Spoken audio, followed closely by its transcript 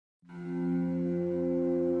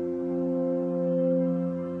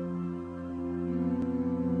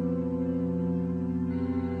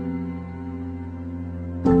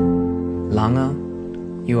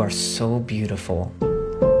Lange, you are so beautiful.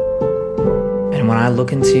 And when I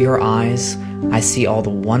look into your eyes, I see all the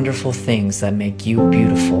wonderful things that make you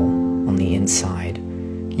beautiful on the inside.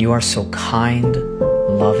 You are so kind,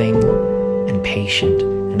 loving, and patient,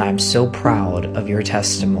 and I am so proud of your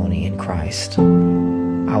testimony in Christ.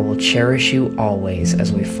 I will cherish you always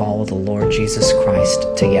as we follow the Lord Jesus Christ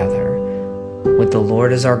together. With the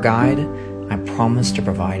Lord as our guide, I promise to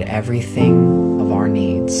provide everything of our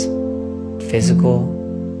needs, physical,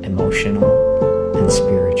 emotional, and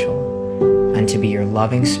spiritual, and to be your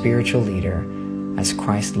loving spiritual leader as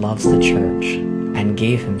Christ loves the church and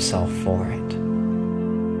gave himself for it.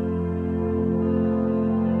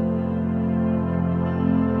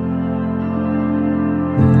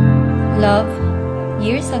 Love,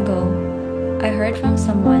 years ago, I heard from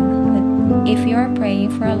someone that if you are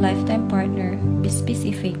praying for a lifetime partner, be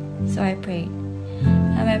specific, so I prayed.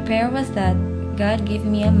 And my prayer was that God give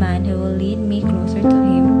me a man who will lead me closer to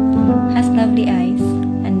him, has lovely eyes,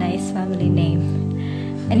 and nice family name.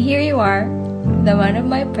 And here you are, the man of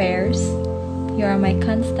my prayers. You are my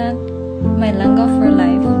constant, my langa for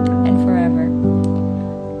life and forever.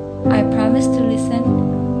 I promise to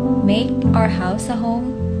listen, make our house a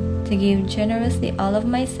home, to give generously all of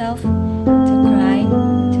myself, to cry,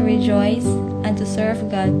 to rejoice, and to serve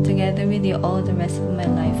God together with you all the rest of my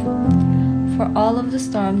life. For all of the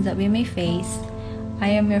storms that we may face, I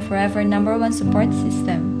am your forever #1 support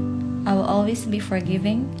system. I will always be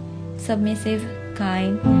forgiving, submissive,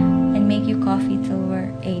 kind, and make you coffee till we're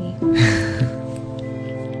 80.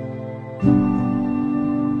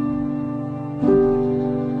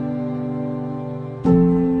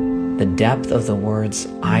 The depth of the words,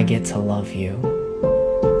 "I get to love you,"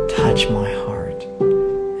 touch my heart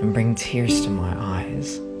and bring tears to my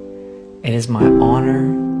eyes. It is my honor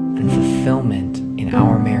and fulfillment in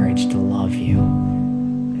our marriage to love you,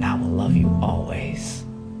 and I will love you always.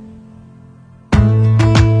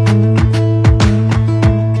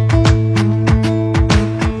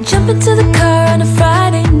 Jump into the car on a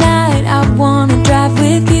Friday night, I wanna drive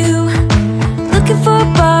with you. Looking for a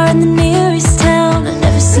bar in the nearest town, I've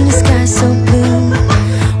never seen a sky so blue.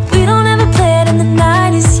 We don't ever play it and the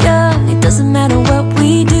night is young, it doesn't matter what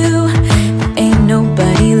we do. There ain't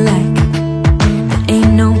nobody like, there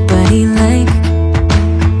ain't nobody like.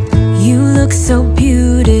 You look so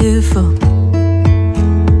beautiful,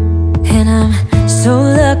 and I'm so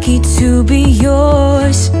lucky to be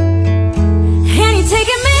yours. And you're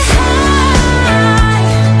taking me high,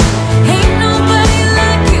 ain't nobody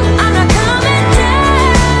like you, I'm not coming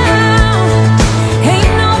down.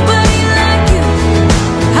 Ain't nobody like you,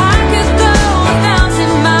 I could go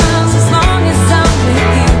 1,000 miles as long as I'm with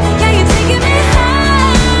you. Yeah, you're taking me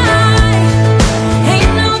high,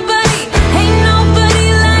 ain't nobody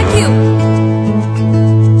like you.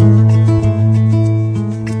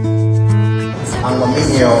 Ang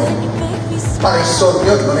maminyo, parisod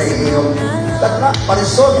yun, kung inyong takna,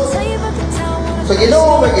 parisod. So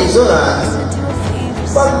Ginoo may gisuna,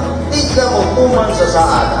 pag di ka mo tuman sa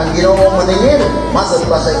saan, ang Ginoo maningin, matod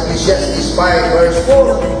pa sa Ecclesiastes 5 verse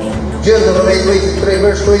 4, Deuteronomy 23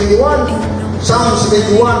 verse 21, Psalms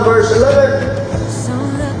 21 verse 11.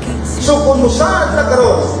 So kung musaad na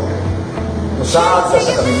karon, musaad ka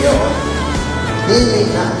sa kaminyo, hindi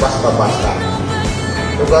na basta-basta.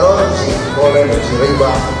 So karon si Colin o si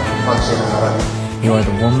Riva magsinangaran. You are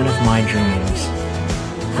the woman of my dreams.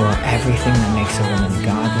 You are everything that makes a woman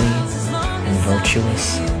godly and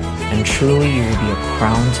virtuous, and truly you will be a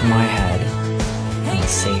crown to my head and the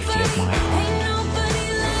safety of my heart.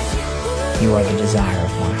 You are the desire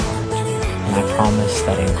of my heart, and I promise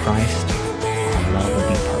that in Christ our love will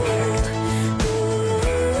be perfect.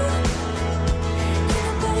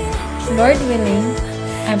 Lord willing,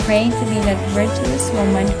 I'm praying to be that virtuous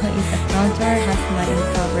woman who is a counter her husband in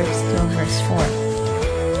Proverbs 2 verse 4.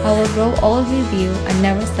 I will grow old with you and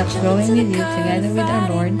never stop growing with you together with our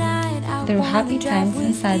Lord. Through happy times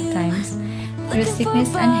and sad times, through sickness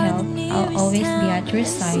and health, I'll always be at your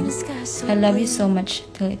side. I love you so much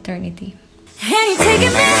till eternity. And you're taking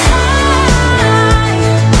me